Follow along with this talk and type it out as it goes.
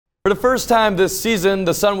For the first time this season,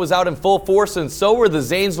 the sun was out in full force, and so were the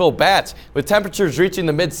Zanesville Bats. With temperatures reaching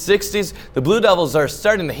the mid-60s, the Blue Devils are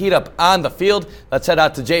starting to heat up on the field. Let's head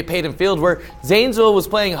out to J. Payton Field, where Zanesville was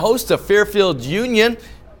playing host to Fairfield Union.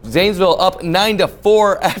 Zanesville up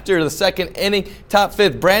 9-4 after the second inning. Top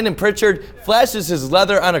fifth, Brandon Pritchard flashes his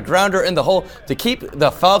leather on a grounder in the hole to keep the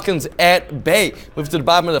Falcons at bay. Move to the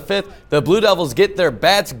bottom of the fifth. The Blue Devils get their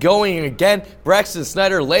bats going again. Braxton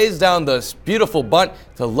Snyder lays down this beautiful bunt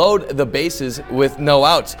to load the bases with no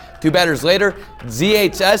outs. Two batters later,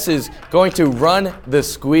 ZHS is going to run the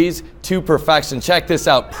squeeze to perfection. Check this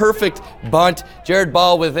out. Perfect bunt. Jared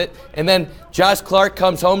Ball with it. And then Josh Clark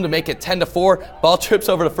comes home to make it 10-4. Ball trips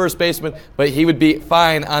over the first baseman, but he would be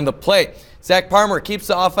fine on the plate. Zach Palmer keeps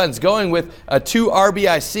the offense going with a 2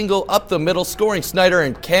 RBI single up the middle, scoring Snyder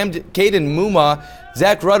and Caden Muma.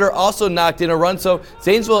 Zach Rudder also knocked in a run, so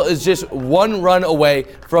Zanesville is just 1 run away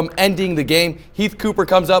from ending the game. Heath Cooper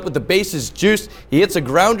comes up with the bases juiced. He hits a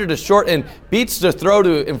grounder to short and beats the throw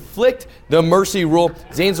to inflict the mercy rule.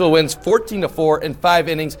 Zanesville wins 14-4 in 5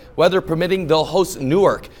 innings. Weather permitting, they'll host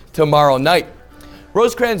Newark tomorrow night.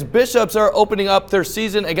 Rosecrans Bishops are opening up their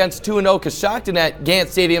season against 2-0 Coshocton at Gant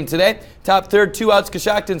Stadium today. Top third, 2 outs,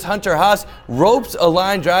 Coshocton's Hunter Haas ropes a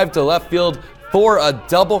line drive to left field for a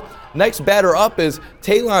double. Next batter up is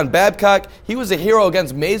Talon Babcock. He was a hero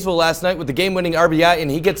against Maysville last night with the game-winning RBI, and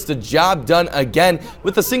he gets the job done again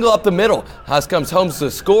with a single up the middle. Haas comes home to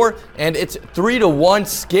score, and it's 3-1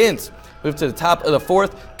 Skins. Move to the top of the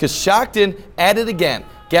fourth. Coshocton at it again.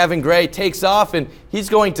 Gavin Gray takes off, and he's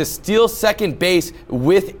going to steal second base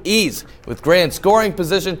with ease. With Gray in scoring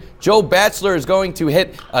position, Joe Batchelor is going to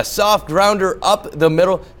hit a soft grounder up the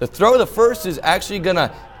middle. The throw to first is actually going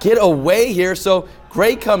to get away here, so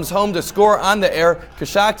Gray comes home to score on the air.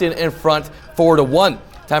 Coshocton in front 4-1.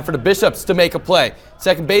 Time for the Bishops to make a play.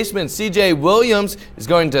 Second baseman C.J. Williams is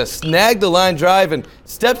going to snag the line drive and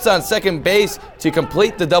steps on second base to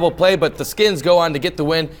complete the double play, but the Skins go on to get the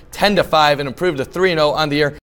win 10-5 and improve to 3-0 on the year.